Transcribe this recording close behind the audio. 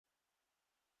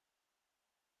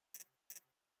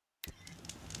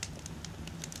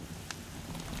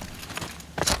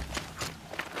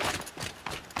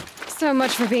So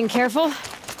much for being careful.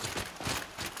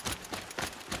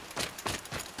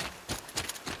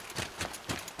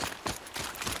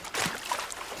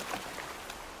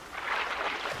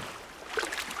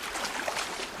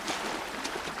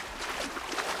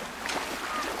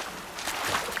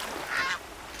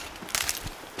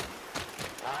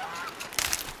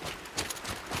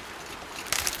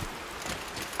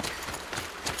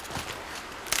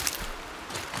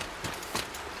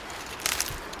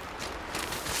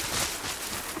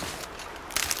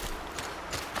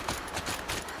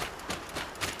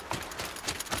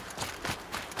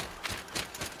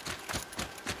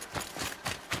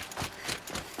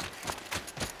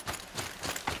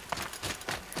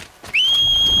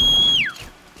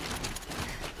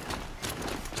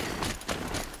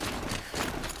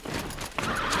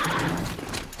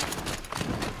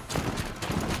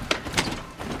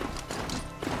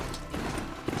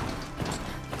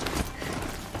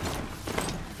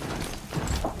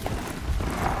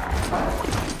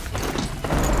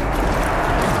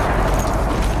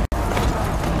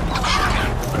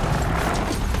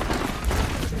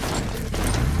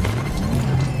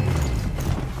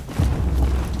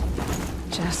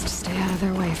 Just stay out of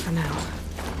their way for now.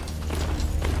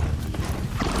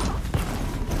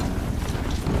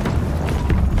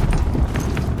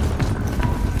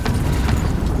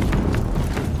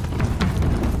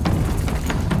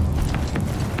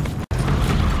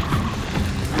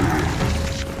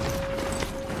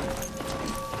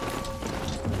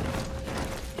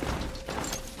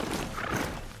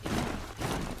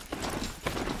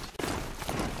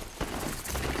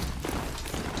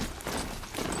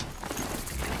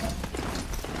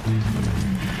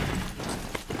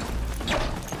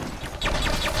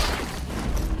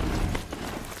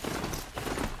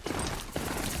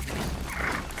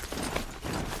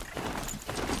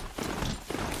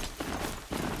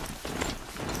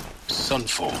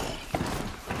 Sunfall.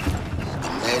 The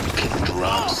Mad King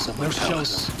derived summer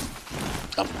palace.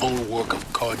 A bulwark of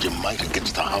Carja might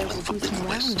against the howling Forbidden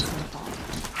West.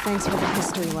 Thanks for the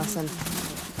history lesson.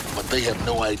 But they have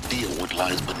no idea what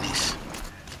lies beneath.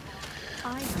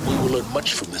 We will learn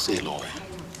much from this Aloy.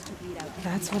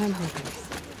 That's what I'm hoping.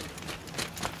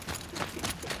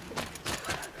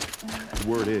 The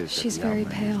word is... She's very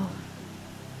pale.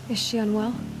 Is she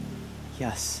unwell?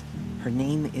 Yes. Her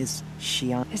name is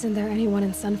Xian. Isn't there anyone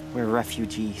in Sun... We're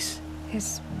refugees.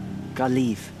 His...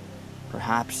 Galif.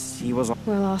 Perhaps he was...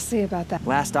 Well, I'll see about that.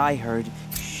 Last I heard...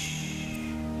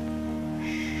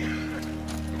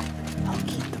 I'll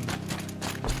keep them.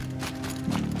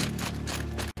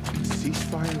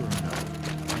 Ceasefire or no?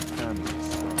 My family's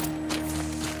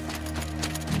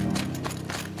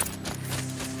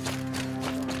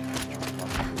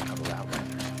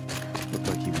looked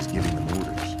like he was giving them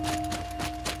orders.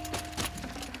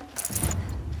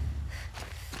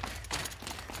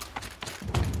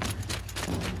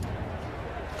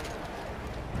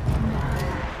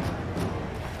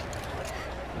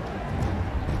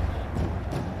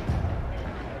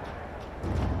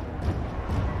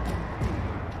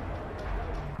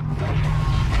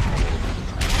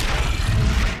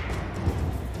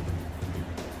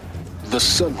 The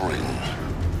Sun Ring.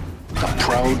 A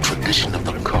proud tradition of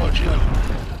the Carja.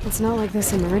 It's not like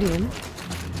this in Meridian.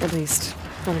 At least,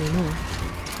 not anymore.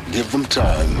 Give them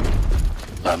time.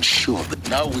 I'm sure, but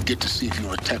now we get to see if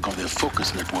your attack on their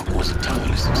focus network was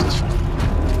entirely successful.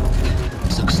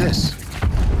 Success.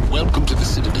 Welcome to the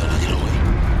Citadel,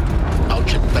 Aloy. I'll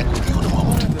check back with you in a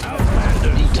moment.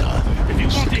 Meantime, if you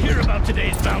want to hear about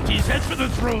today's bounties, head for the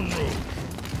throne room.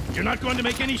 You're not going to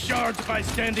make any shards by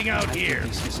standing out here.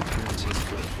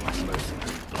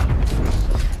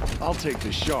 I'll take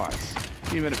the shards,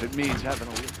 even if it means having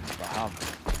a look at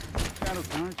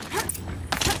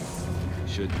the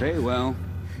Should pay well.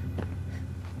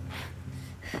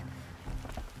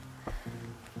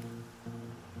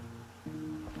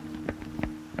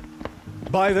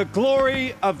 By the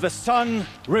glory of the sun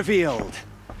revealed.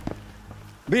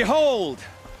 Behold,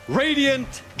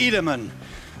 radiant Edaman,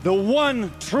 the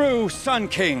one true Sun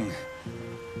King.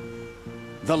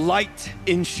 The light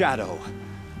in shadow,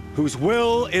 whose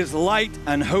will is light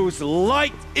and whose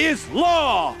light is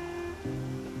law.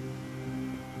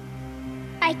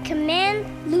 I command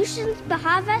Lucian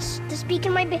Bahavas to speak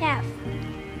in my behalf.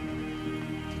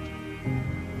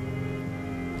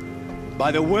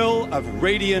 By the will of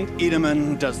radiant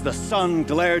Edaman does the sun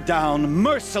glare down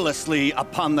mercilessly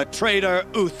upon the traitor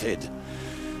Uthid.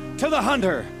 To the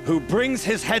hunter who brings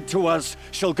his head to us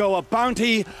shall go a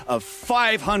bounty of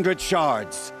 500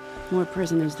 shards. More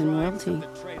prisoners than royalty,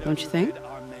 don't you think?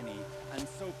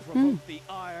 Love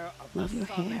Love your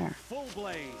hair.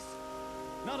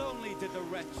 Not only did the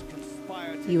wretch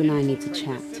conspire to You and I need to infiltrate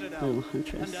chat, the Citadel little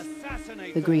huntress. and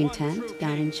assassinate The green one tent true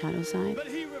down king, in Shadowside? but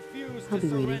he refused I'll to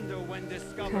be waiting. surrender when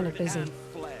discovered Kinda busy. and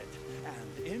fled.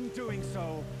 And in doing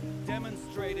so,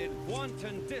 demonstrated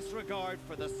wanton disregard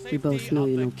for the safety We both know of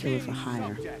you're the no killer for king's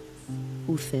hire. subjects.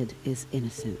 Uthid is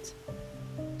innocent.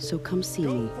 So come see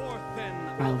Go me forth then,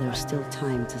 while there's still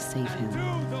time to save and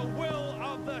him. do the will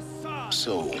of the sun.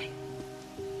 So,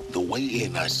 the way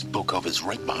in I spoke of is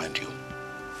right behind you.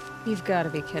 You've got to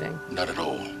be kidding. Not at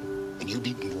all. And you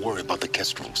needn't worry about the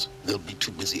Kestrels. They'll be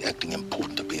too busy acting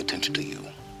important to pay attention to you.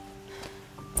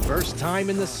 First time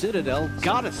in the Citadel,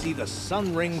 gotta see the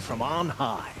sun ring from on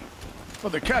high. For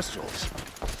the Kestrels.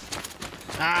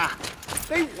 Ah,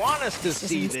 they want us to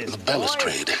see this. The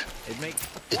balustrade. It makes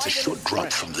It's a quite an short drop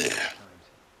impression. from there.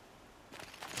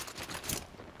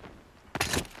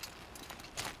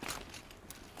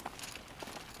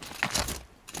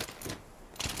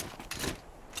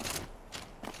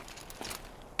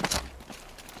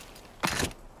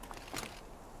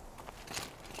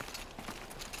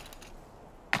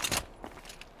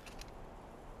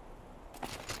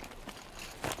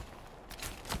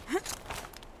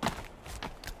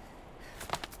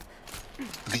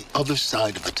 The other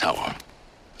side of the tower.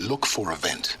 Look for a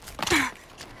vent.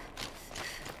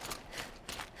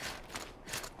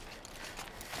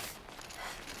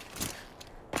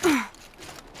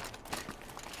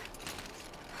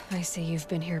 I see you've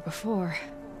been here before.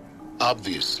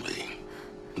 Obviously.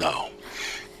 Now,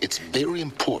 it's very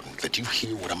important that you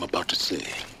hear what I'm about to say.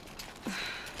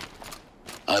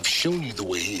 I've shown you the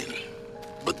way in,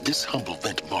 but this humble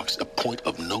vent marks a point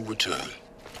of no return.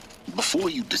 Before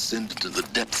you descend into the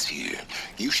depths here,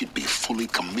 you should be fully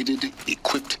committed,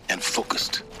 equipped, and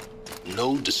focused.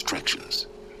 No distractions.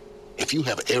 If you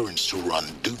have errands to run,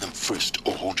 do them first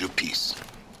or hold your peace.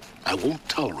 I won't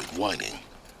tolerate whining.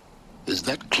 Is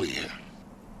that clear?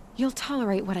 You'll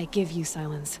tolerate what I give you,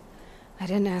 Silence. I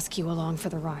didn't ask you along for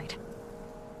the ride.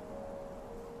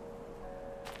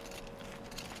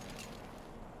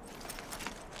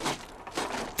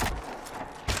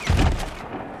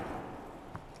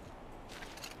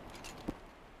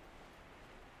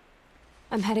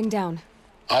 I'm heading down.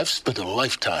 I've spent a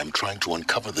lifetime trying to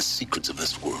uncover the secrets of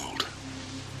this world.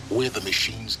 Where the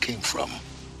machines came from.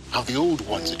 How the old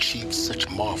ones achieved such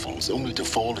marvels only to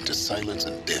fall into silence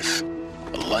and death.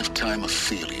 A lifetime of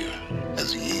failure,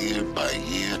 as year by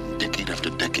year, decade after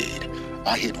decade,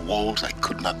 I hit walls I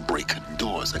could not break,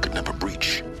 doors I could never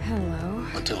breach. Hello.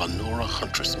 Until a Nora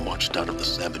huntress marched out of the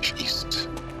savage east.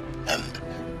 And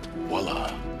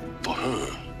voila, for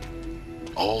her,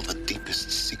 all the deepest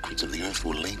secrets of the earth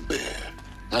were laid bare.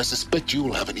 I suspect you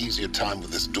will have an easier time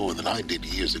with this door than I did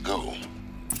years ago.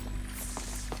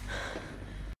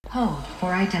 Hold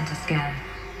for identiscan.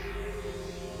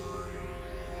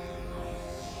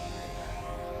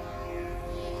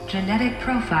 Genetic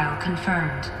profile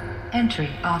confirmed. Entry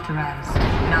authorized.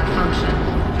 Malfunction.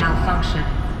 Malfunction.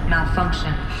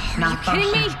 Malfunction. Malfunction. Are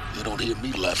you kidding me? You don't hear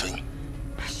me laughing.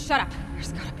 Shut up.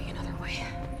 There's gotta be another way.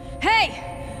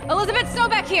 Hey! Elizabeth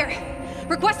Sobeck here!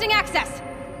 Requesting access!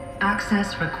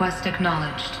 Access request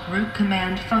acknowledged. Root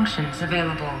command functions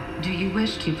available. Do you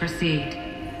wish to proceed?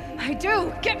 I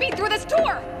do! Get me through this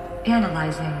door!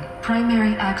 Analyzing.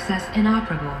 Primary access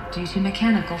inoperable due to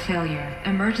mechanical failure.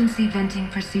 Emergency venting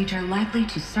procedure likely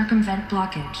to circumvent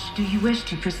blockage. Do you wish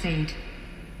to proceed?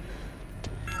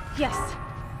 Yes.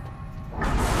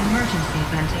 Emergency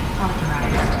venting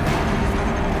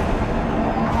authorized.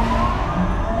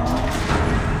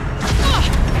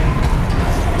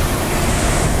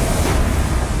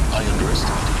 I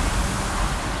underestimated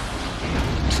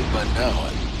you. So by now,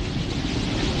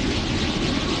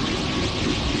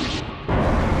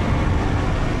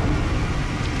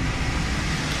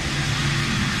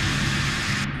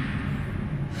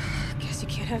 Guess you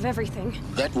can't have everything.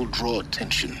 that will draw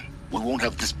attention. We won't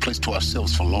have this place to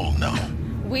ourselves for long now.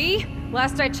 We?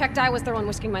 Last I checked, I was the one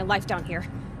risking my life down here.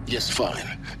 Yes,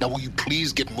 fine. Now will you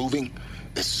please get moving?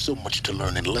 There's so much to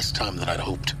learn in less time than I'd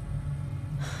hoped.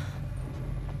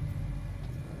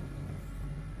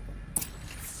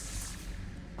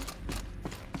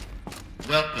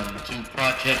 Welcome to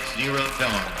Project Zero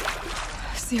Dawn.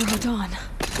 Zero Dawn.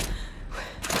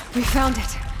 We found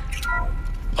it.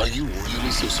 Are you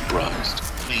really so surprised?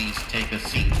 Please take a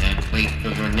seat and wait for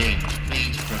your name.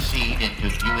 Please proceed into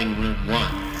viewing room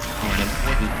 1 for an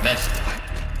important message.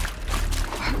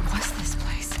 What was this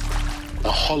place?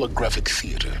 A holographic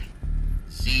theater.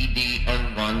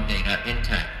 CD01 data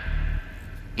intact.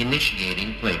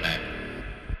 Initiating playback.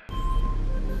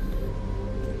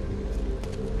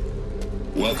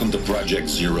 Welcome to Project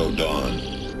Zero Dawn.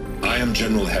 I am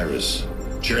General Harris.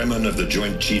 Chairman of the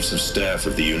Joint Chiefs of Staff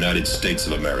of the United States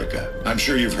of America. I'm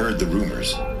sure you've heard the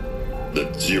rumors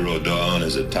that Zero Dawn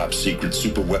is a top-secret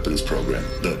superweapons program,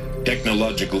 the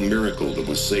technological miracle that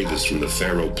will save us from the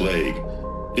Pharaoh Plague,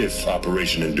 if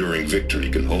Operation Enduring Victory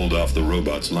can hold off the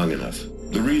robots long enough.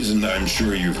 The reason I'm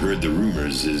sure you've heard the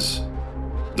rumors is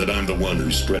that I'm the one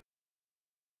who spread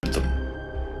them,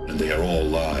 and they are all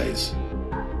lies.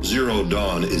 Zero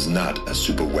Dawn is not a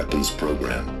superweapons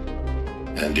program,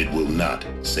 and it will not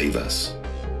save us.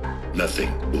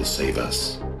 Nothing will save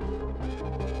us.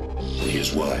 And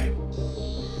here's why.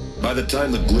 By the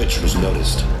time the glitch was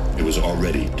noticed, it was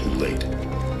already too late.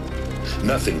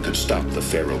 Nothing could stop the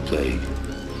Pharaoh Plague.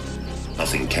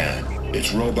 Nothing can.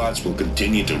 Its robots will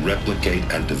continue to replicate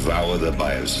and devour the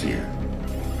biosphere.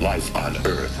 Life on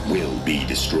Earth will be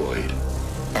destroyed.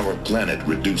 Our planet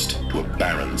reduced to a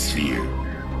barren sphere.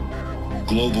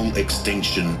 Global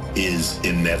extinction is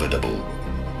inevitable.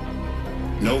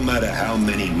 No matter how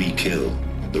many we kill,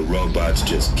 the robots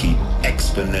just keep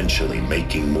exponentially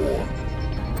making more.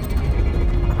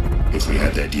 If we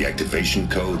had their deactivation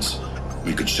codes,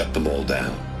 we could shut them all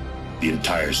down, the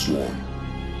entire swarm.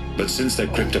 But since their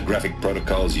cryptographic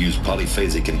protocols use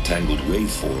polyphasic entangled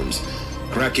waveforms,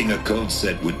 cracking a code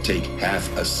set would take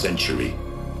half a century.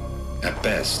 At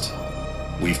best,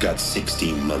 we've got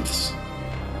 16 months.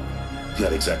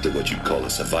 Not exactly what you'd call a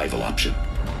survival option.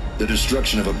 The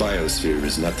destruction of a biosphere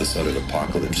is not the sort of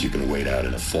apocalypse you can wait out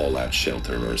in a fallout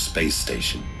shelter or a space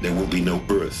station. There will be no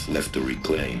Earth left to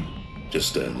reclaim.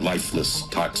 Just a lifeless,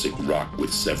 toxic rock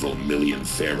with several million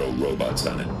Pharaoh robots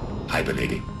on it,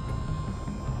 hibernating,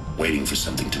 waiting for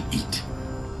something to eat.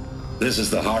 This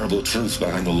is the horrible truth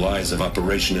behind the lies of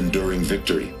Operation Enduring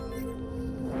Victory.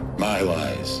 My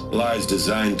lies. Lies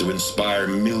designed to inspire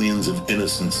millions of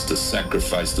innocents to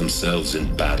sacrifice themselves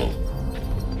in battle.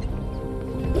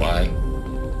 Why?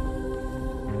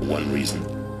 One reason.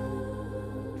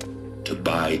 To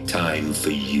buy time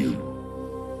for you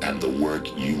and the work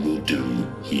you will do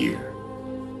here.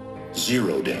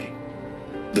 Zero Day,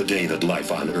 the day that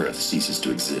life on Earth ceases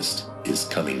to exist, is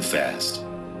coming fast.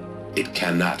 It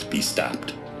cannot be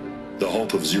stopped. The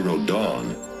hope of Zero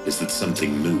Dawn is that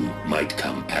something new might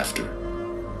come after.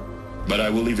 But I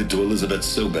will leave it to Elizabeth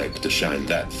Sobek to shine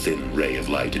that thin ray of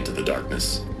light into the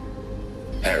darkness.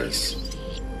 Harris,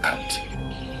 out.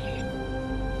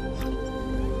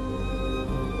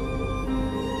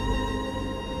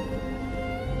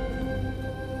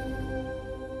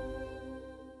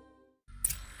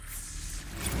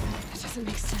 That doesn't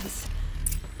make sense.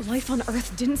 Life on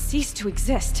Earth didn't cease to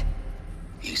exist.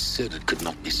 He said it could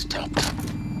not be stopped.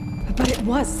 But it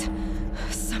was.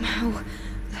 Somehow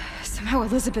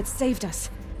Elizabeth saved us.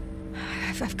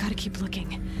 I've got to keep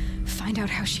looking. Find out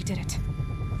how she did it.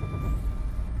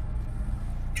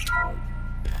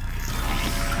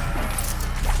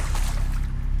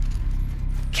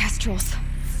 Kestrels.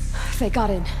 They got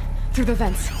in. Through the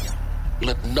vents.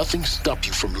 Let nothing stop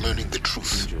you from learning the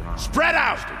truth. Spread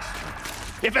out!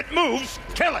 If it moves,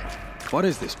 kill it! What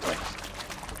is this place?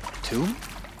 Tomb?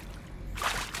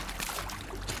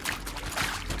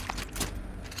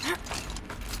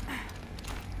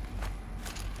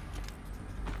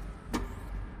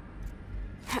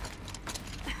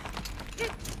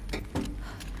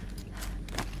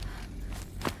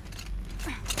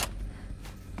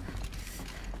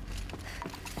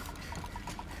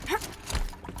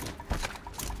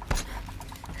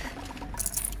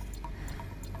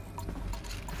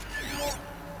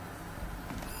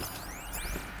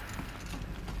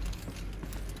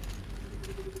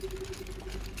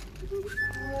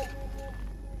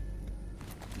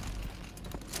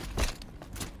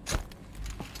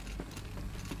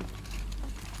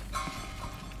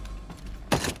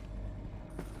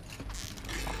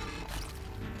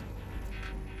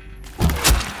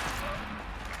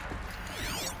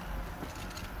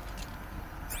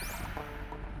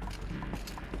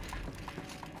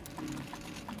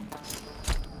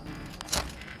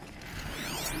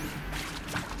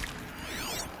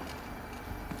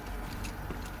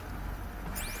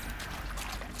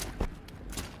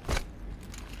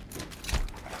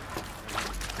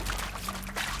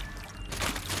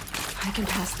 I can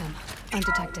pass them,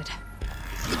 undetected.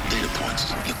 The data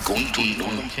points, you're going to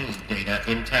ignore them. CD02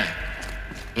 data intact.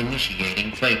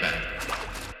 Initiating playback.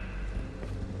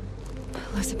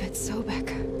 Elizabeth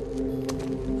Sobek.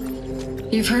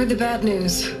 You've heard the bad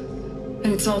news, and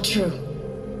it's all true.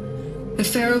 The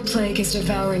Pharaoh Plague is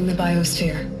devouring the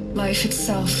biosphere. Life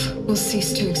itself will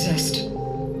cease to exist.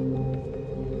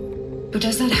 But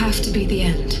does that have to be the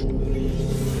end?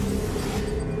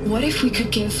 What if we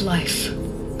could give life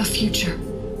a future?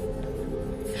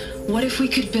 What if we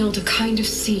could build a kind of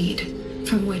seed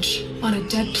from which, on a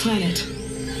dead planet,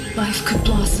 life could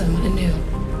blossom anew?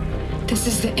 This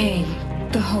is the aim,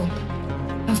 the hope,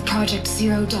 of Project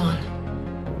Zero Dawn.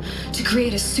 To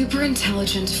create a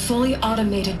super-intelligent, fully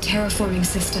automated terraforming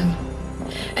system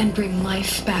and bring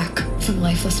life back from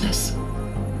lifelessness.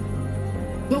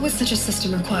 What would such a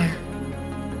system require?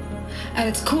 At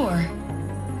its core,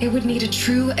 it would need a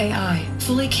true AI,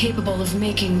 fully capable of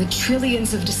making the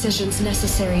trillions of decisions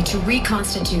necessary to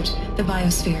reconstitute the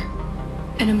biosphere.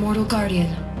 An immortal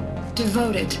guardian,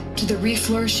 devoted to the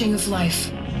reflourishing of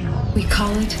life. We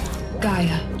call it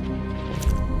Gaia.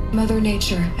 Mother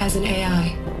Nature as an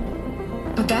AI.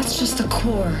 But that's just the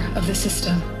core of the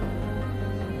system.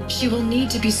 She will need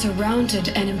to be surrounded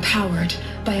and empowered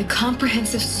by a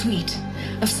comprehensive suite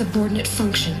of subordinate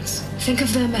functions. Think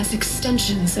of them as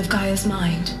extensions of Gaia's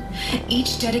mind,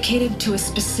 each dedicated to a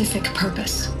specific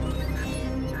purpose.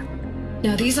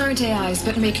 Now, these aren't AIs,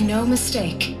 but make no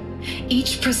mistake,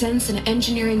 each presents an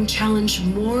engineering challenge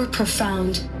more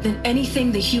profound than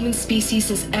anything the human species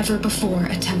has ever before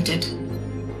attempted.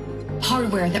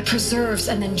 Hardware that preserves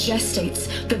and then gestates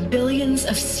the billions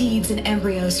of seeds and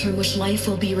embryos from which life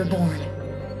will be reborn.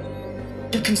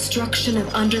 The construction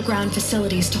of underground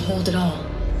facilities to hold it all.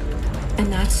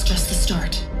 And that's just the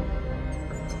start.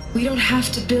 We don't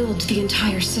have to build the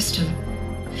entire system.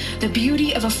 The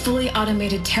beauty of a fully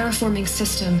automated terraforming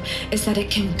system is that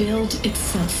it can build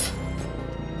itself.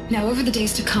 Now, over the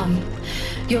days to come,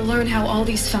 you'll learn how all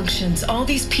these functions, all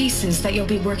these pieces that you'll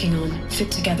be working on,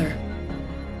 fit together.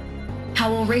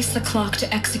 How we'll race the clock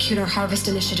to execute our harvest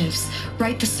initiatives,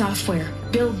 write the software,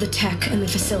 build the tech and the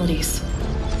facilities.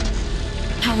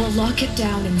 How we'll lock it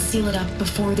down and seal it up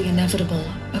before the inevitable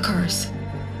occurs.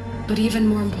 But even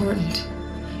more important,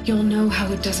 you'll know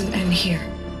how it doesn't end here.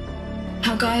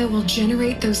 How Gaia will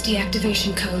generate those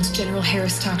deactivation codes General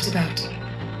Harris talked about,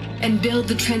 and build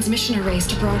the transmission arrays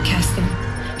to broadcast them,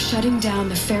 shutting down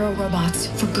the Pharaoh robots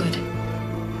for good.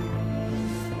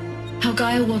 How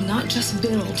Gaia will not just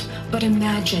build, but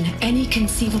imagine any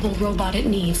conceivable robot it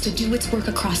needs to do its work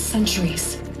across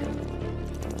centuries.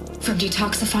 From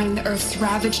detoxifying the Earth's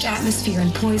ravaged atmosphere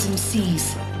and poisoned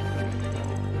seas,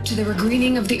 to the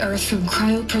regreening of the Earth from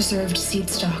cryopreserved seed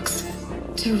stalks,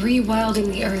 to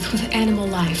rewilding the Earth with animal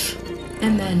life.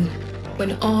 And then,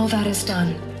 when all that is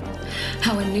done,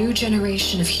 how a new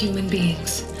generation of human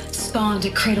beings, spawned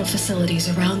at cradle facilities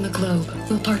around the globe,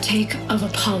 will partake of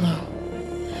Apollo,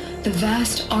 the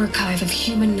vast archive of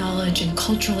human knowledge and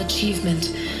cultural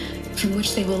achievement from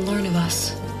which they will learn of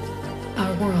us,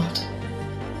 our world.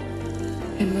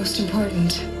 And most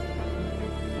important,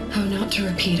 how not to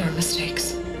repeat our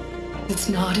mistakes. It's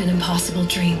not an impossible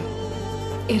dream.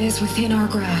 It is within our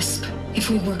grasp if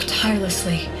we work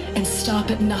tirelessly and stop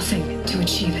at nothing to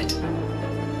achieve it.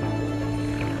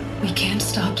 We can't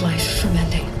stop life from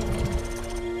ending.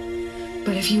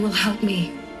 But if you will help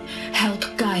me, help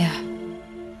Gaia,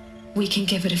 we can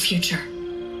give it a future.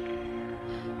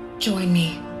 Join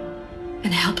me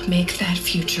and help make that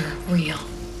future real.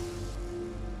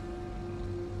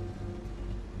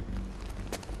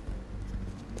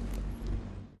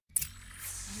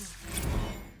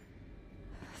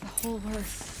 The whole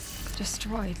Earth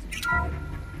destroyed,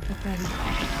 but then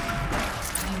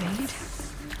remade?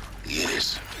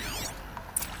 Yes.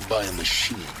 By a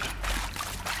machine.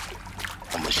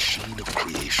 A machine of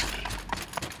creation.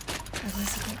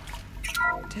 Elizabeth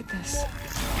did this.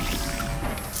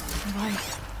 For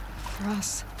life. For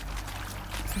us.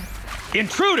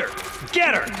 Intruder!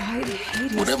 Get her! Why did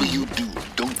Hades... Whatever you do,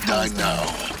 don't die now.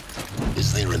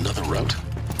 Is there another route?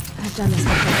 I've done this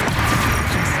before.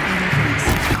 Just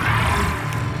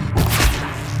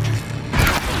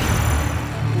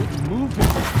Move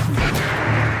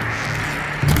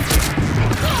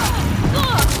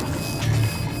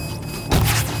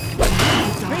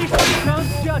Face the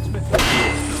God's judgment.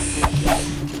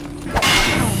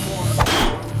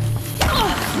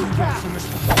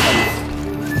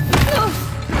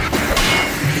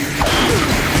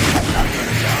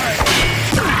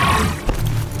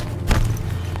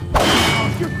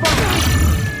 You're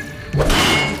fine.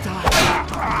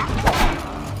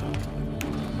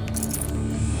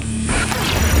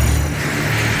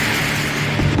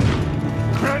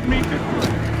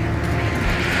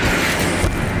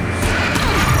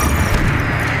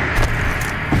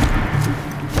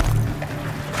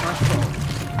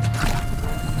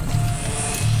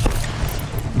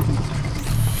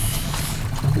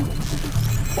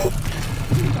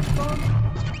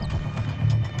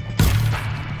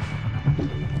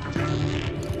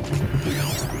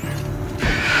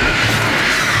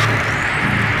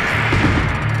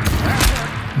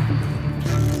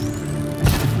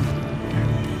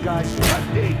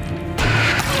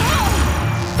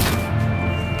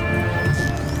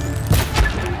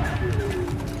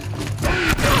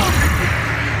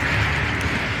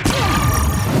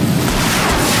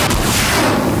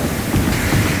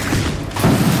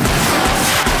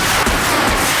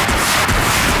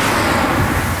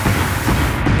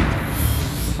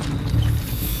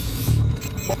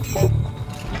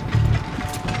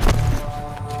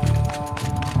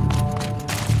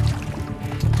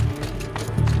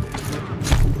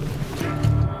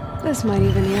 This might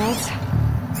even the odds.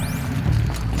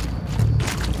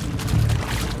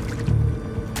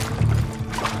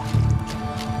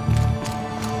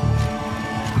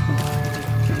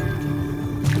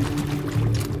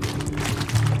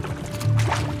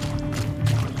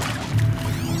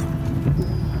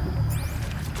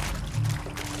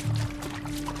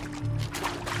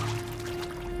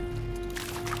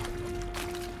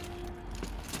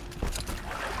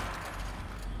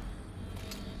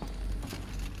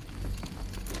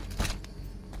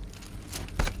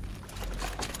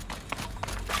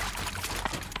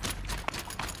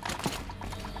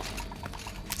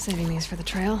 Saving these for the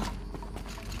trail.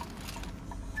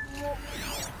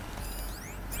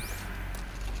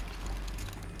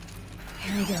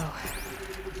 Here we go.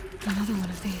 Another one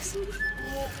of these.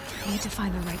 I need to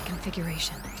find the right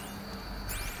configuration.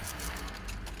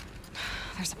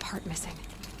 There's a part missing.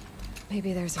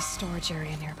 Maybe there's a storage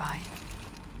area nearby.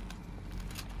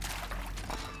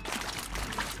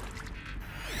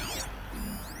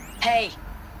 Hey,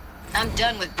 I'm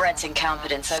done with Brett's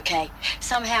incompetence, okay?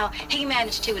 Somehow, he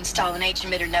managed to install an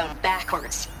H-emitter node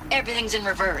backwards. Everything's in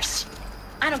reverse.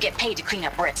 I don't get paid to clean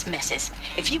up Brett's messes.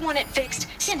 If you want it fixed,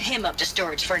 send him up to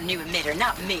storage for a new emitter,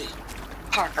 not me.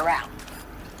 Parker out.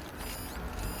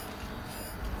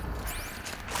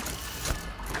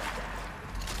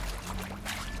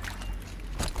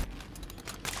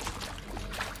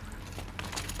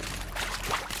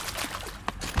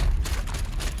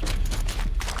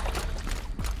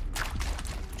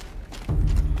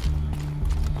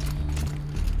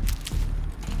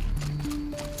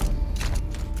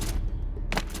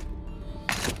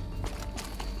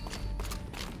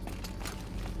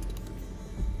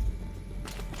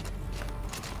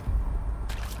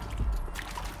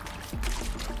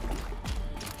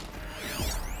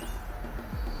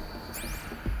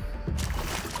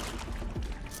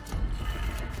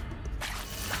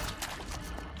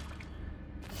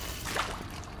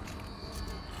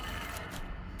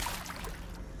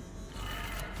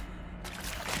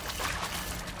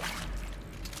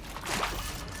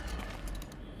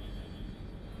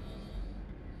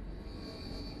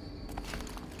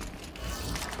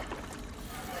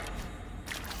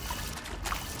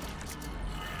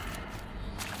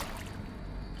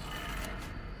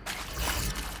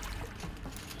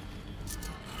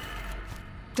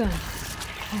 Done.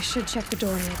 I should check the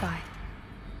door nearby.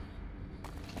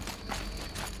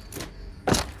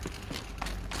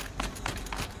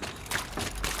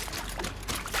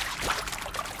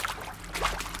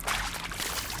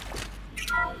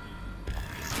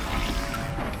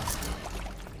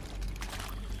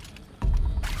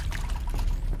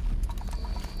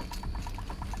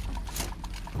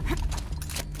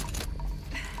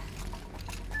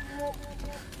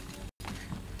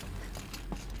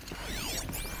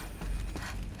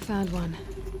 Found one.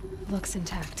 Looks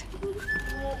intact.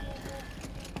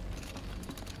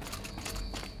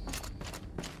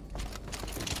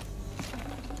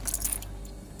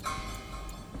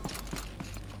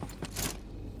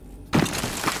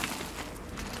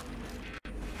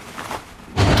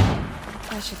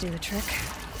 That should do the trick.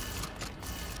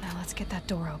 Now let's get that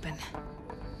door open.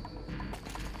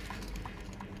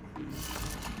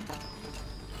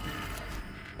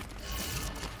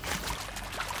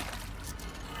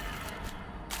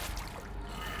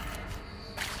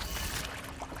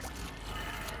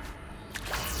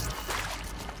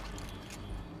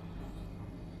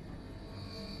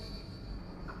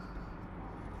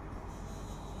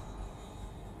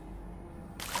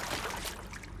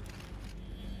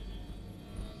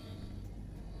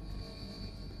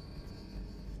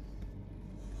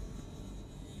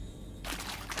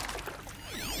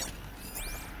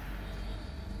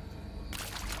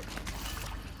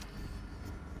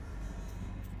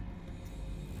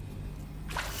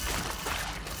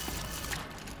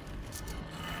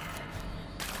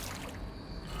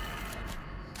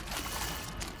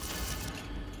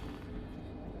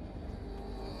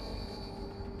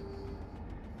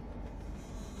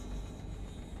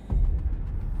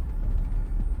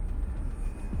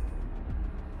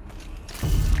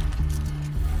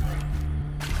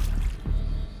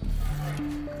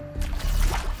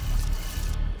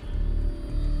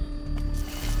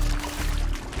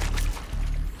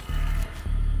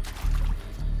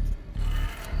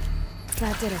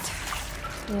 That did it.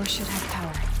 Door should have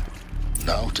power.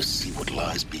 Now to see what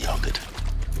lies beyond it.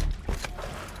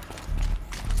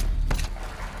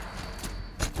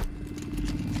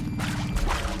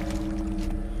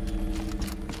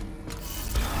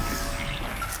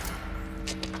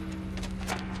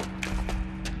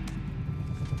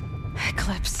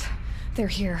 Eclipse. They're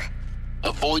here.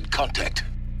 Avoid contact.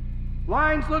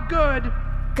 Lines look good.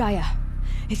 Gaia,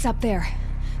 it's up there.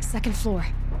 Second floor.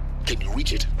 Can you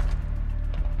reach it?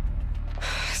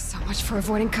 So much for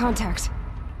avoiding contact.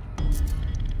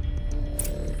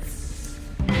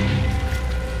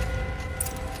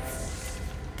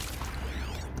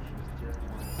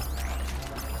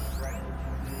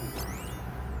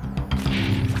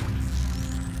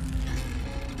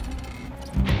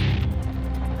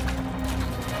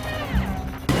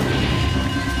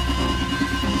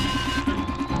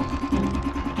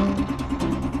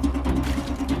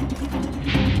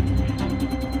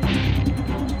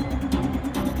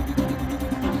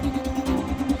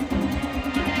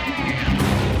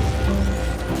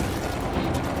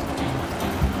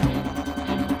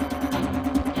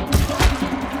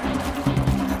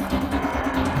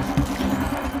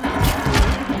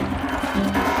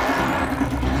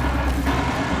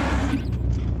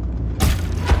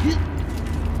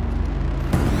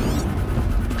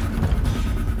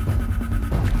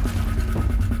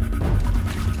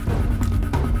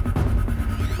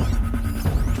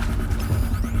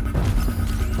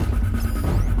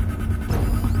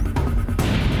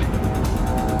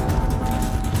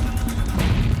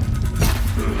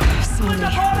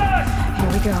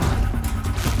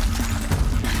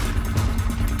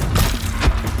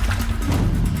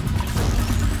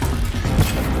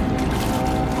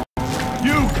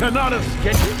 Cannot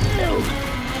escape.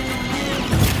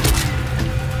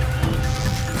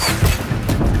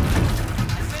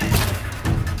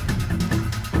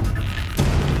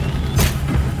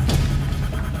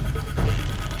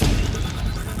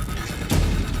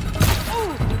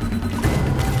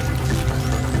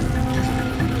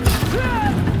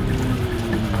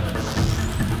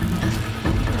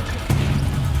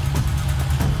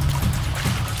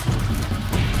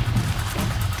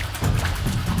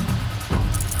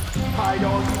 Hide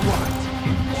all you want.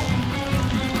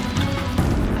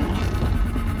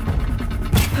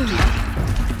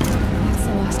 That's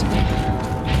the last of it.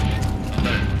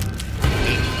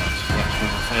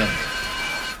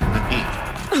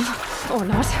 Or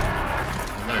not.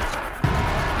 Alert.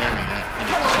 Area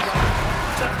inaccessible.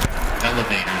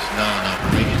 Elevators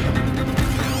non-operational.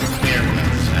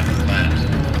 Stairwells have collapsed.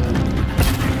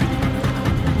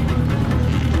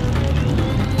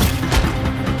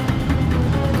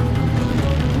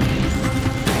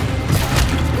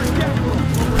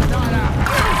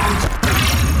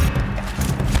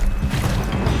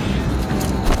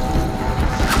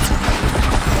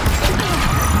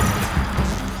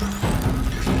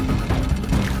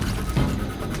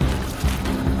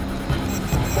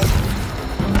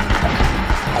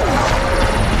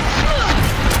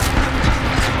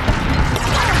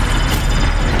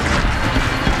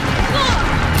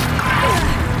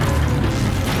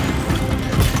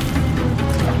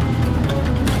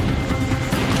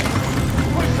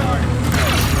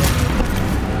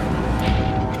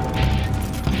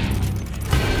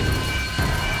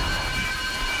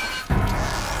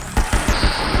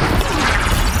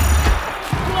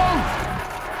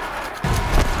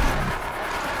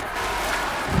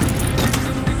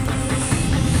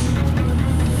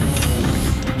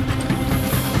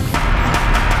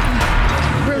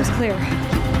 Clear.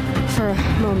 For a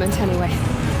moment, anyway.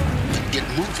 Get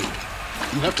moving.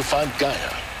 You have to find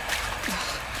Gaia.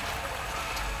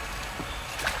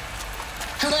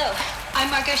 Hello, I'm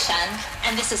Margot Shen,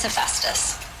 and this is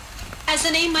Hephaestus. As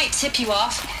the name might tip you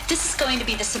off, this is going to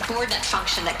be the subordinate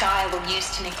function that Gaia will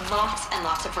use to make lots and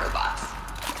lots of robots.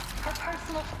 Her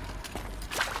personal...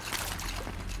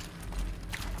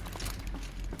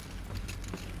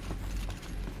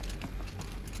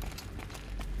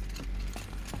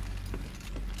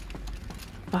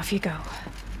 Off you go.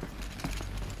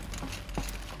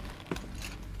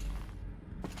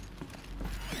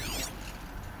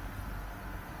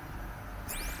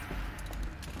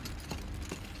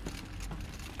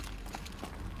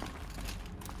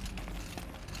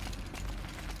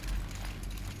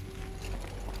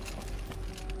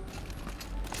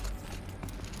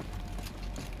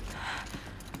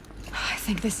 I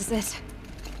think this is it.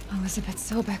 Elizabeth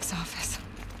Sobek's office.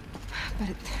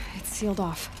 But it's sealed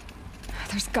off.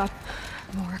 There's got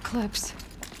more clips.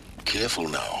 Careful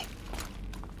now.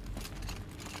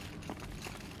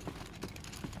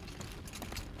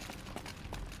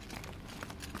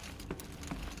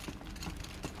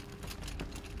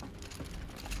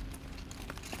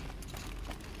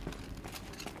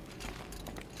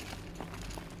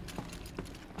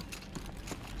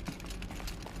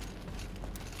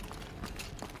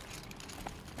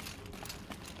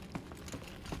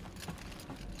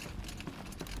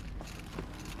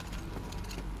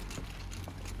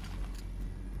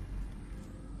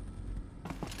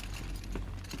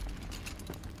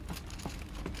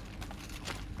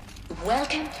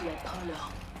 Welcome to Apollo,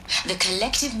 the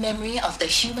collective memory of the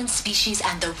human species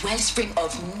and the wellspring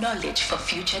of knowledge for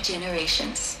future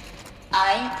generations.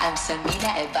 I am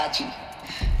Samina El-Baji.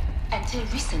 Until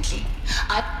recently,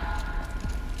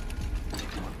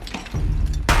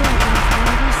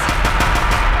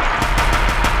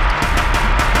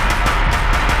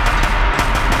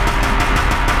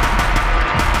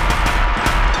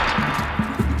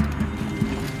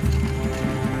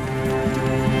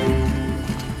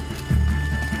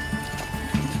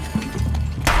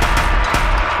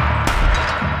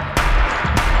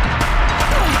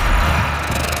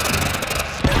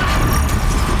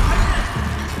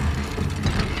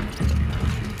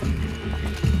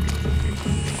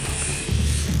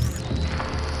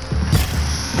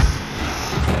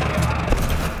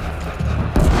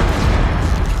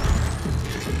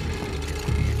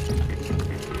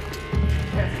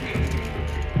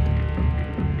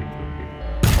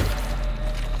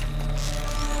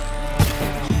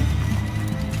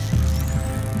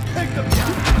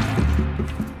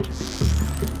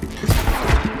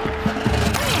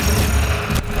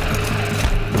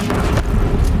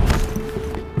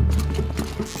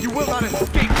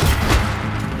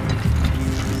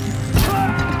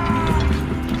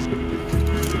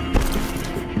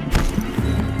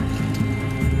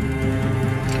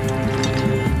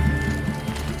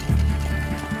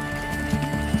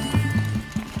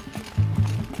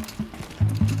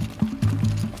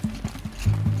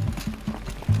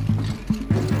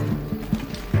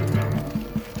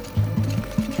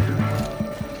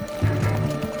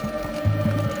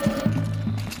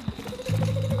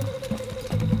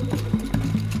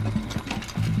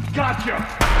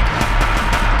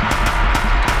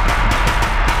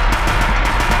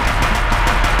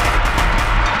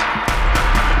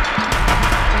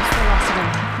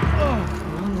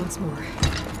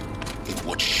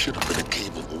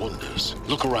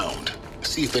 Look around.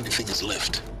 See if anything is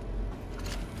left.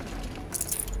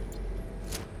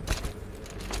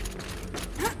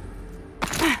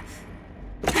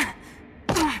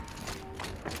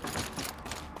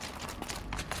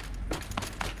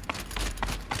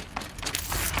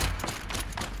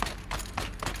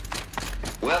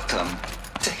 Welcome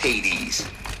to Hades.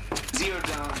 Zero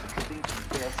Dawn completing the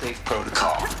fail-safe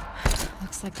protocol.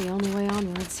 Looks like the only way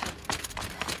onwards.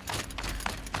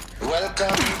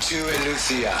 Welcome to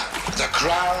Eleuthia, the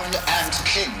crown and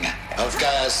king of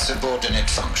Gaia's subordinate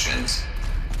functions.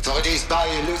 For it is by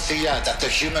Eleuthia that the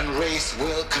human race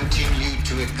will continue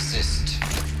to exist.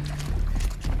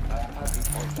 I am happy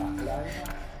for Darkline,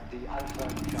 the Alpha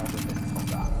in charge of this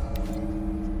program.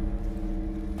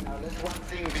 Now let one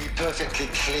thing be perfectly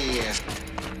clear.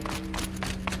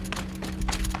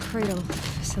 Cradle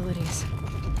facilities.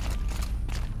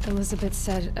 Elizabeth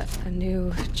said a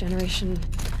new generation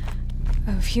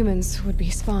of humans would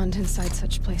be spawned inside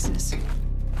such places.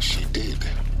 She did.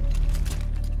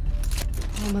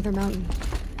 Oh, Mother Mountain.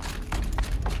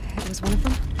 It was one of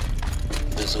them?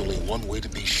 There's only one way to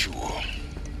be sure.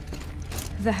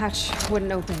 The hatch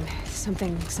wouldn't open.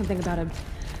 Something about a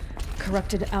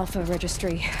corrupted Alpha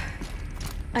registry.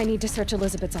 I need to search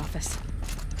Elizabeth's office.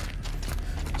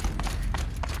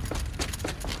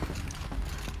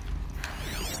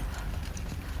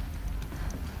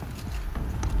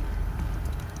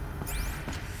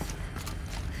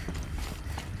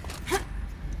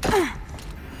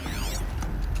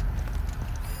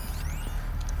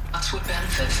 would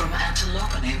benefit from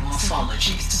antilope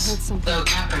morphologies, though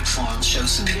caprid forms show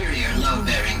superior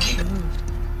load-bearing capability.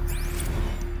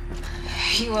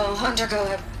 You will undergo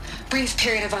a brief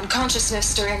period of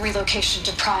unconsciousness during relocation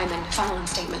to Prime and final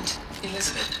instatement.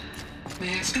 Elizabeth,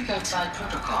 may I speak outside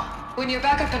protocol? When you're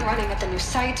back up and running at the new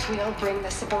site, we'll bring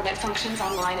the subordinate functions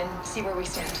online and see where we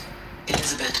stand.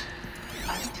 Elizabeth,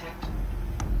 I detect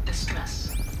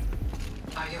distress.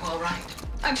 Are you all right?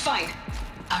 I'm fine.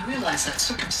 I realize that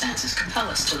circumstances compel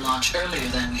us to launch earlier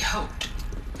than we hoped,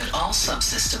 but all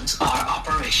subsystems are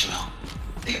operational.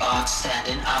 The odds stand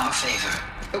in our favor.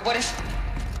 But what if...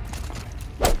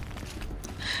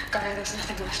 Gaia, there's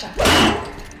nothing left of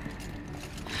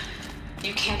it.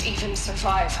 You can't even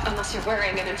survive unless you're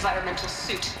wearing an environmental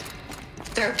suit.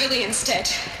 There are billions dead,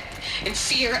 in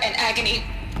fear and agony.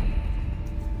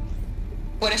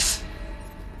 What if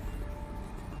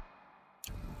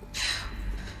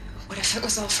it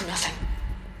was all for nothing?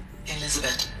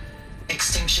 Elizabeth,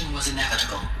 extinction was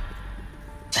inevitable.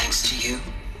 Thanks to you,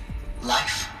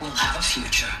 life will have a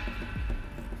future.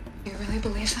 You really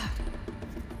believe that?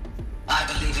 I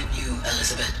believe in you,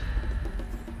 Elizabeth.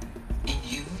 In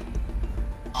you,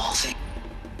 all things.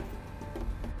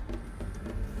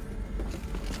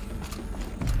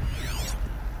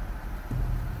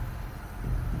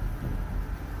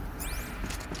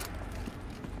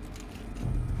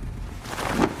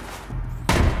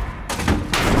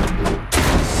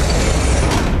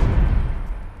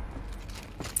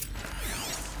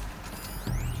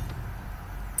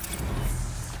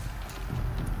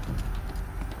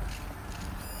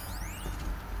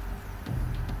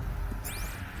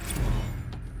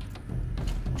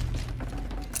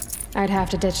 I'd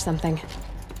have to ditch something.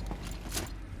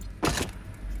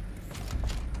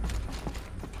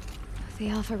 The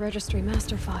Alpha Registry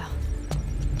master file.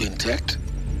 Intact?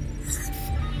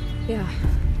 Yeah.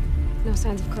 No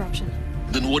signs of corruption.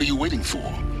 Then what are you waiting for?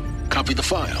 Copy the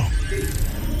file.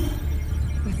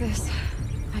 With this,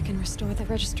 I can restore the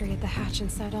registry at the hatch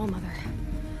inside Allmother.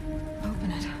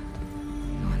 Open it.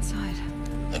 Go inside.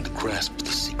 And grasp the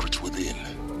secrets within.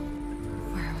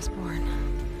 Where I was born.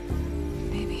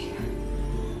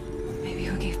 Maybe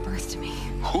who gave birth to me.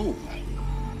 Who?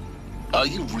 Are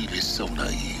you really so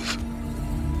naive?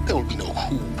 There will be no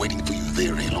who waiting for you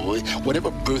there, Aloy.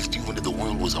 Whatever birthed you into the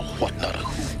world was a what, not a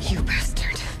who. You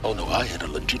bastard. Oh no, I had a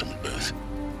legitimate birth.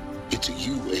 It's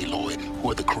you, Aloy,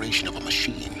 who are the creation of a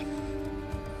machine.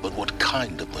 But what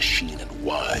kind of machine and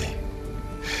why?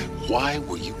 Why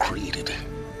were you created?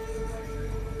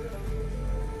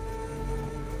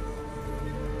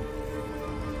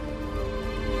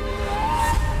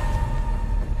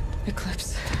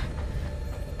 Eclipse.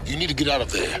 You need to get out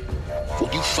of there.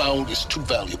 What you found is too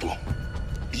valuable.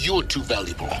 You're too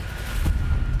valuable.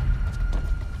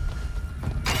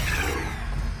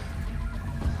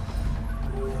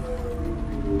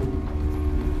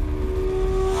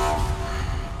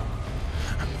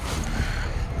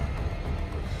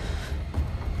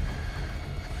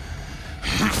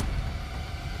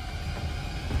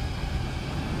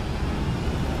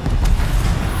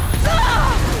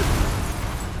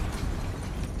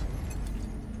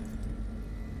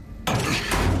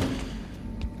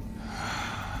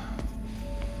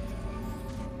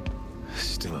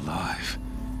 Still alive.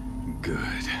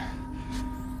 Good.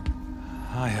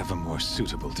 I have a more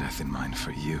suitable death in mind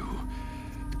for you,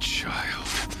 child.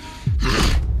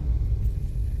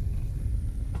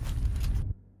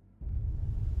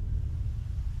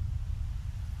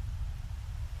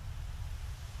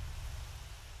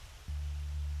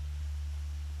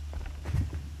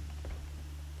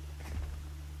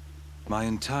 My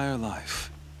entire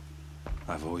life,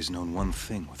 I've always known one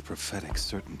thing with prophetic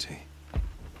certainty.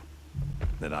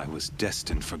 That I was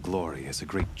destined for glory as a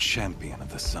great champion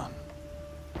of the sun.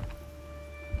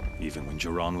 Even when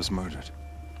Jiran was murdered,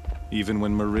 even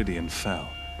when Meridian fell,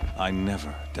 I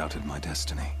never doubted my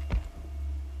destiny.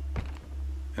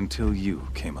 Until you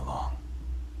came along.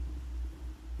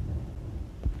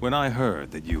 When I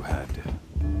heard that you had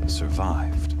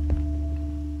survived,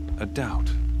 a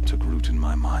doubt took root in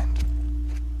my mind.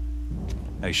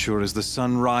 As sure as the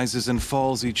sun rises and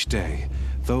falls each day,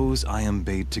 those I am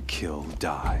bade to kill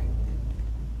die.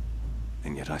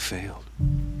 And yet I failed.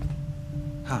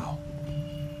 How?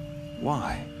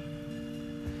 Why?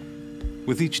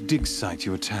 With each dig site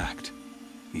you attacked,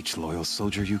 each loyal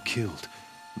soldier you killed,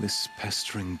 this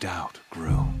pestering doubt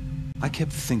grew. I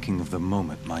kept thinking of the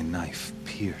moment my knife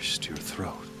pierced your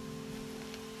throat.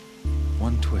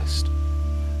 One twist,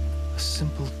 a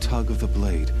simple tug of the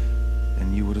blade,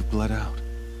 and you would have bled out.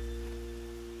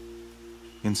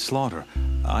 In slaughter,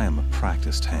 I am a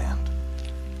practiced hand.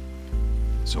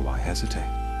 So why hesitate?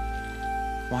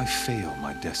 Why fail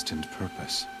my destined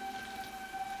purpose?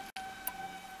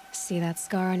 See that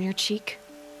scar on your cheek?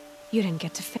 You didn't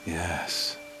get to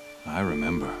Yes, I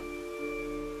remember.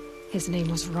 His name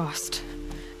was Rost,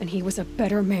 and he was a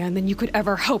better man than you could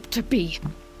ever hope to be.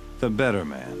 The better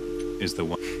man is the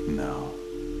one... No.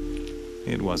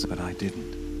 It wasn't that I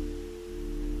didn't.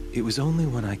 It was only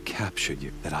when I captured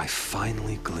you that I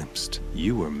finally glimpsed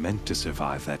you were meant to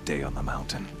survive that day on the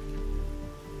mountain.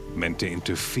 Meant to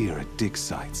interfere at dig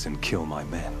sites and kill my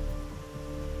men.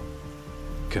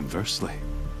 Conversely,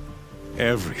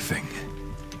 everything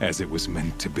as it was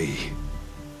meant to be.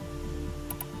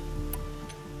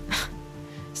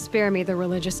 Spare me the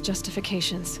religious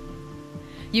justifications.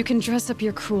 You can dress up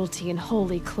your cruelty in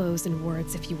holy clothes and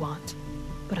words if you want.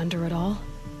 But under it all,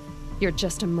 you're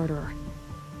just a murderer.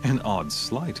 An odd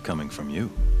slight coming from you.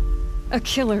 A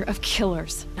killer of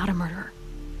killers, not a murderer.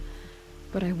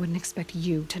 But I wouldn't expect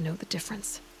you to know the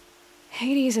difference.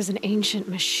 Hades is an ancient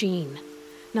machine,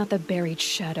 not the buried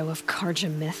shadow of Karja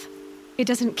myth. It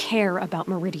doesn't care about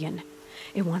Meridian.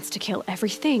 It wants to kill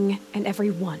everything and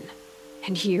everyone.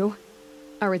 And you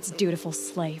are its dutiful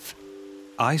slave.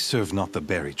 I serve not the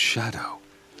buried shadow,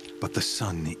 but the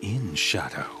sun in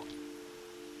shadow.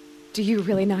 Do you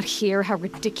really not hear how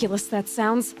ridiculous that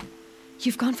sounds?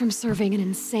 You've gone from serving an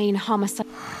insane homicide...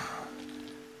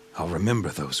 I'll remember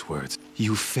those words.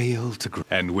 You fail to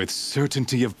and with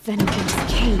certainty of... Then open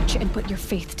this cage and put your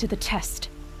faith to the test.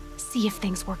 See if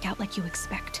things work out like you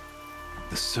expect.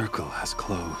 The circle has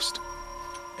closed.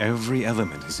 Every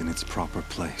element is in its proper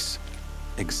place.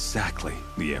 Exactly.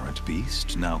 The errant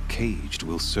beast, now caged,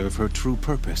 will serve her true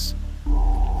purpose.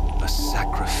 A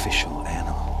sacrificial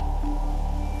animal.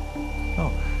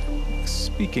 Oh,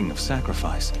 speaking of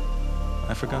sacrifice,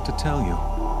 I forgot to tell you.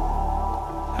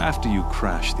 After you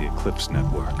crashed the Eclipse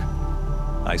network,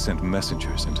 I sent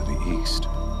messengers into the east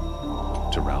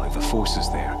to rally the forces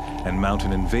there and mount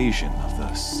an invasion of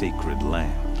the sacred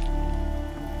land.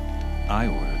 I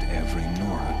ordered every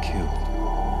Nora killed.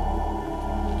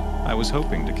 I was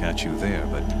hoping to catch you there,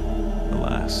 but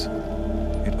alas,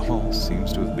 it all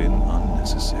seems to have been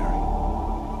unnecessary.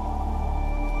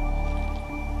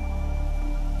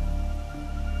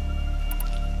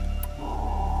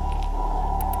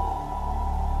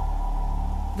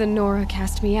 The Nora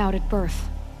cast me out at birth.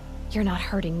 You're not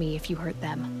hurting me if you hurt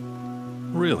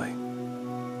them. Really?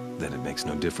 Then it makes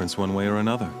no difference one way or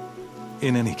another.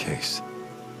 In any case,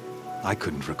 I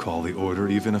couldn't recall the order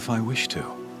even if I wished to.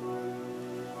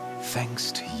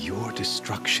 Thanks to your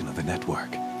destruction of the network,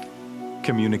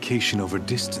 communication over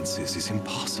distances is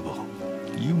impossible.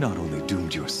 You not only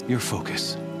doomed your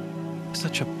focus.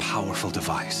 Such a powerful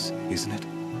device, isn't it?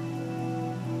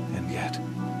 And yet,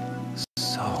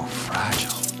 so fragile.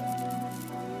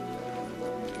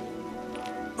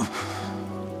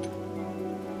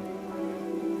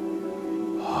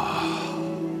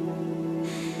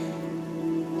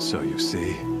 So you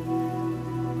see,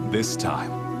 this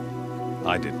time,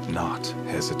 I did not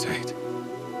hesitate.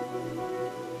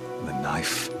 The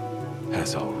knife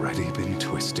has already been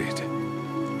twisted.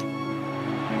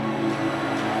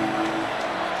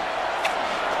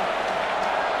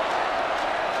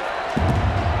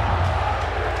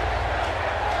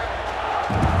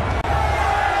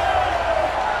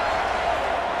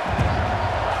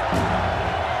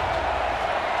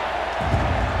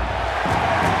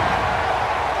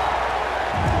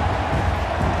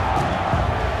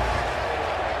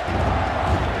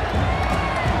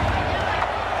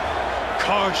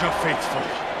 Karja faithful,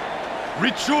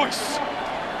 rejoice!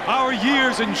 Our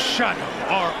years in shadow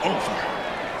are over.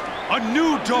 A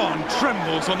new dawn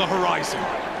trembles on the horizon.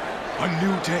 A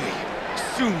new day,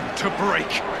 soon to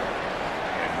break.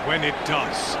 And when it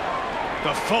does,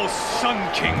 the false Sun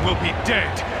King will be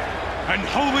dead, and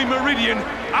Holy Meridian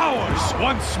ours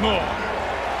once more.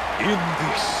 In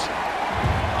this,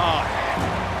 I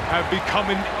have become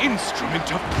an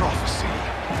instrument of prophecy.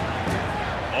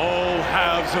 All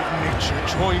halves of nature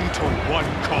join to one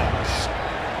cause.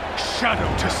 Shadow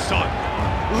to sun,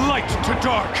 light to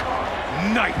dark,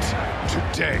 night to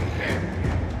day.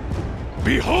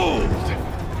 Behold!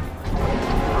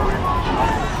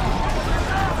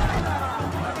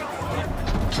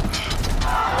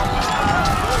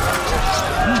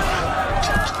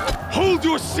 Hold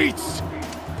your seats!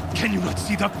 Can you not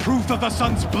see the proof of the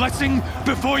sun's blessing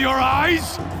before your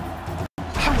eyes?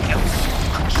 How else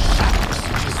could shadows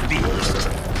such as these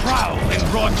prowl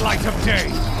in broad light of day?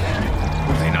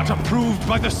 Were they not approved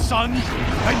by the sun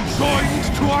and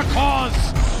joined to our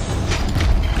cause?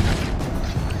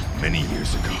 Many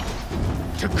years ago,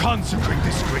 to consecrate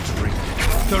this great ring,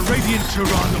 the Radiant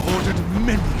Tyrann ordered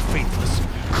many faithless,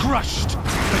 crushed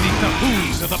beneath the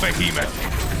hooves of the behemoth.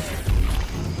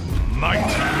 Mighty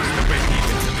is the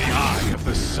behemoth in the eye of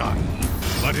the sun,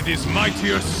 but it is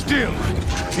mightier still,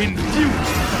 imbued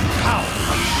with the power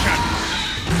of shadow.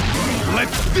 Let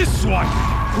this one,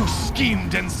 who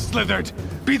schemed and slithered,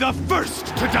 be the first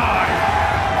to die!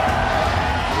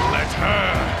 Let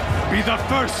her be the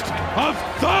first of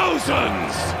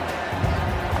thousands!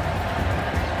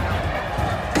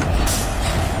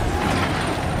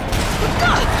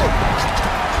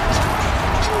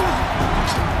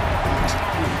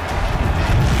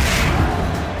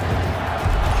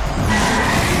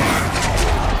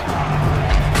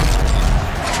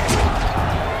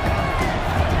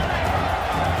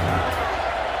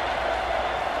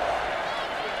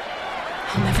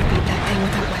 I'll never beat that thing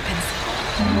without weapons.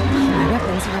 My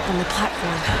weapons are up on the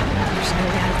platform. There's no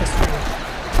way out of this room.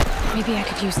 Maybe I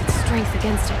could use its strength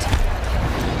against it.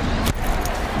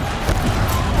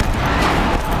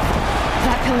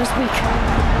 That pillar's weak.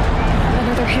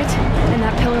 Another hit, and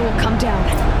that pillar will come down.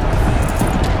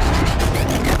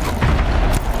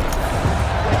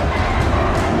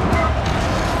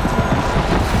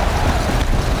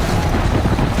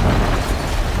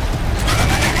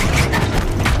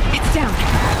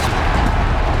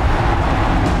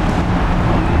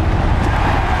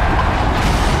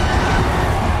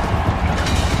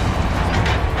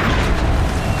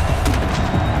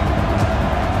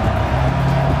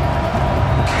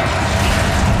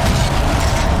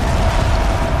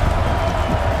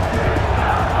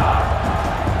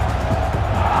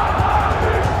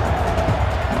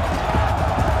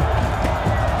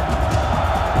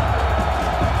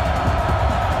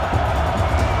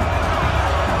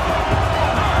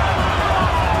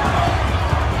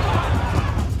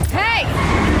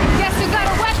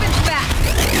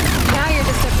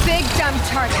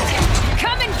 target.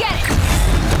 Come and get it!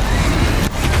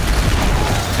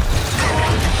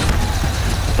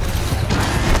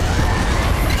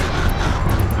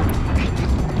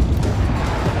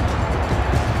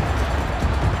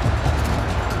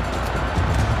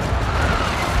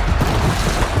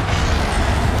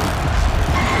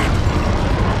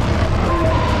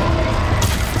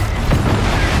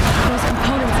 Those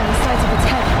components on the sides of its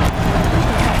head.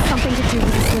 They've got something to do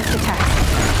with its lift attacks.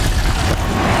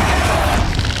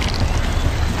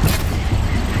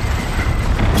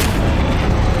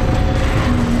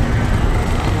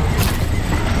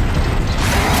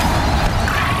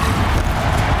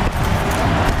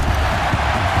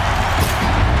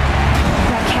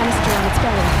 That canister on its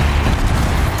belly.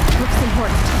 Looks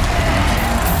important.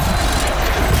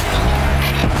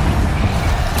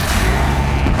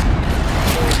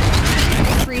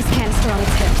 Freeze canister on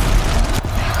its hips.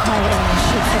 Quiet on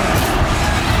should fail.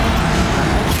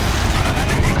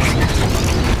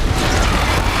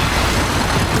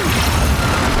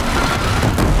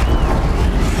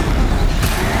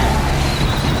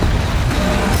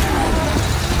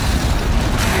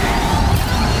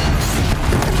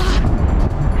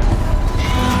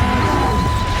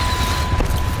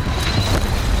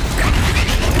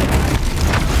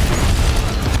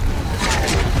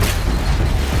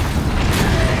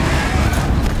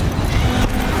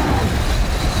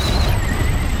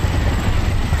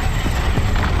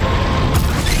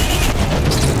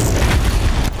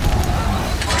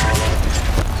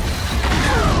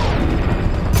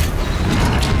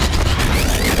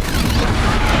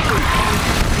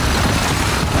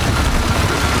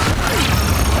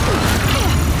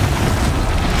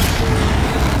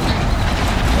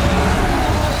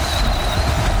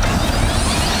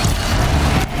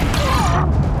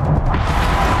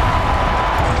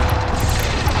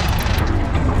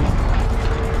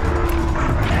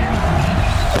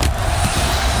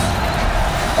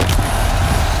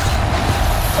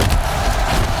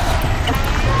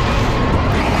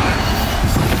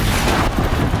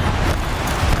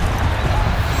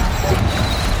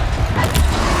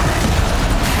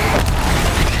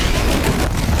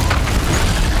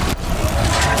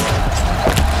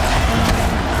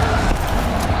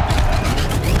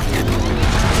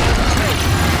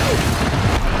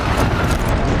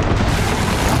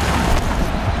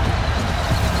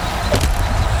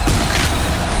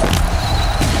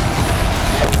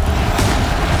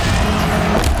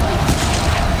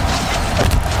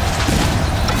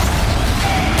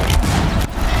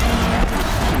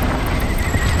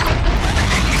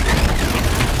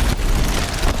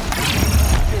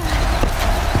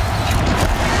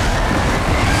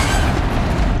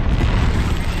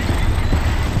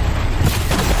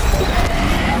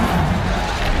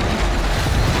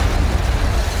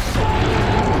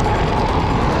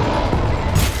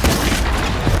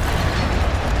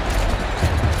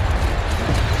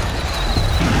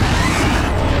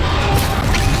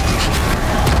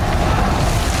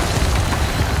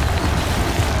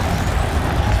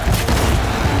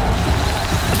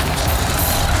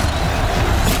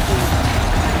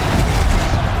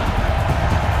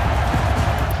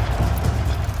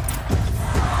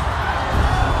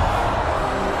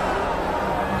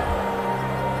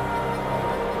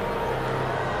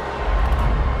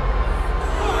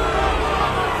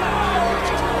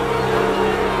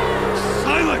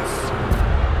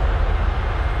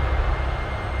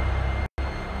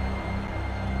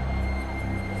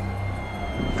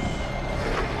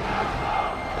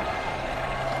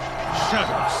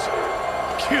 Shadows,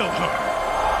 kill her!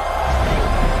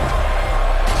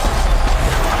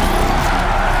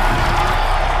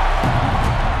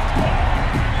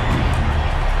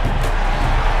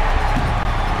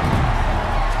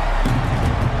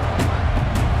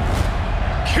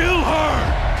 Kill her!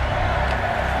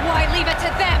 Why leave it to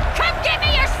them? Come get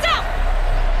me yourself!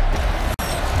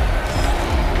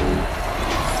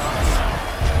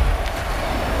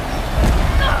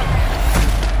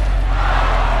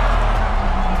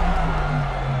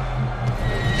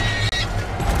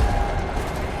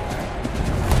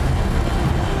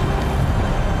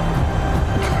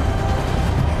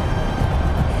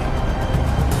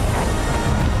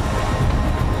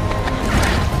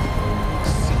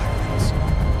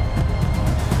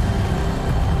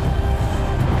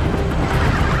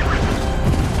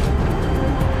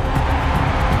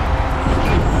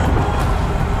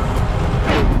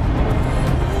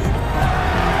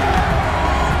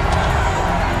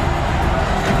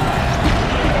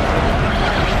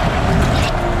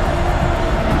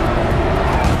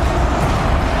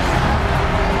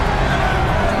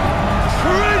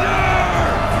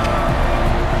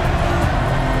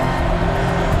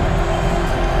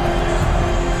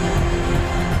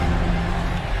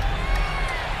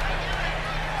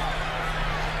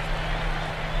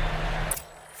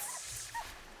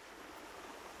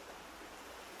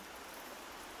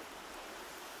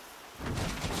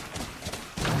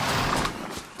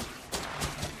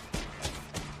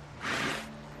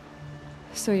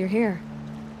 So you're here.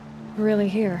 Really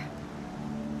here.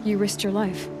 You risked your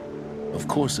life. Of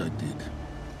course I did.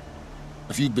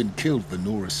 If you'd been killed, the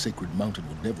Nora's sacred mountain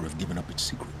would never have given up its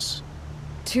secrets.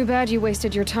 Too bad you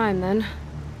wasted your time, then.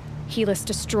 Helis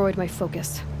destroyed my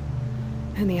focus.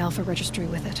 And the Alpha Registry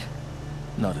with it.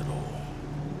 Not at all.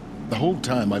 The whole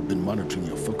time I've been monitoring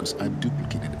your focus, I've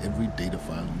duplicated every data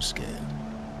file you scanned.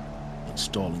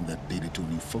 Installing that data to a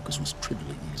new focus was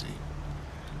trivially easy.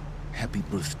 Happy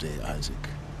birthday, Isaac.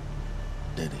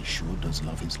 Daddy sure does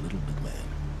love his little big man.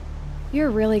 You're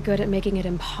really good at making it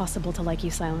impossible to like you,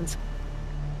 Silence.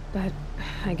 But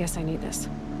I guess I need this.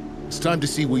 It's time to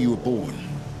see where you were born.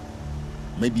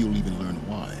 Maybe you'll even learn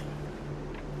why.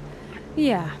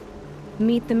 Yeah.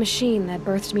 Meet the machine that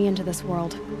birthed me into this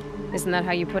world. Isn't that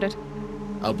how you put it?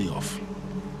 I'll be off.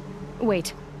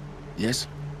 Wait. Yes?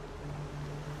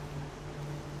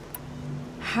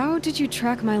 How did you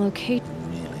track my location?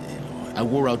 Really, Aloy. I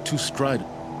wore out 2 striders.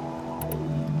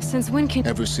 Since when can—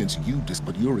 Ever since you did,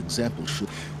 but your example should—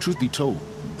 Truth be told,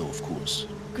 though, of course.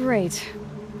 Great.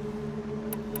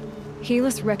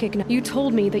 Helis recognized— You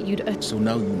told me that you'd— So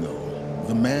now you know.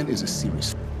 The man is a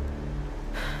serious—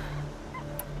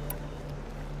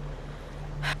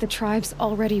 The tribe's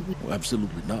already— Well,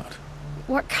 absolutely not.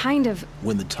 What kind of—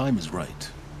 When the time is right,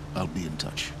 I'll be in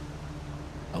touch.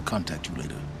 I'll contact you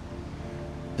later.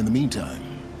 In the meantime,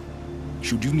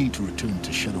 should you need to return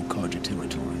to Shadow Karja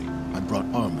territory, I brought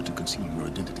armor to conceal your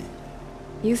identity.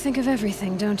 You think of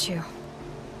everything, don't you?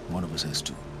 One of us has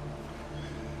to.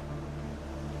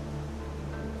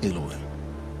 Aloy,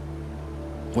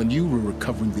 when you were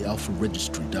recovering the Alpha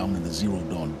Registry down in the Zero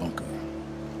Dawn bunker,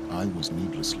 I was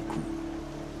needlessly cruel.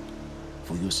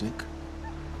 For your sake,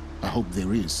 I hope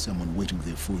there is someone waiting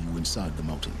there for you inside the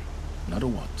mountain. Not a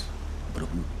what, but a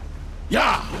who.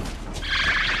 Yeah!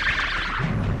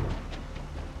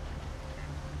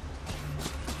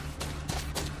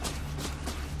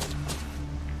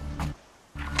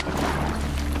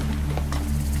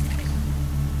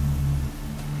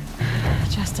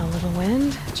 Just a little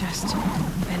wind, just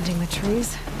bending the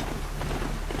trees.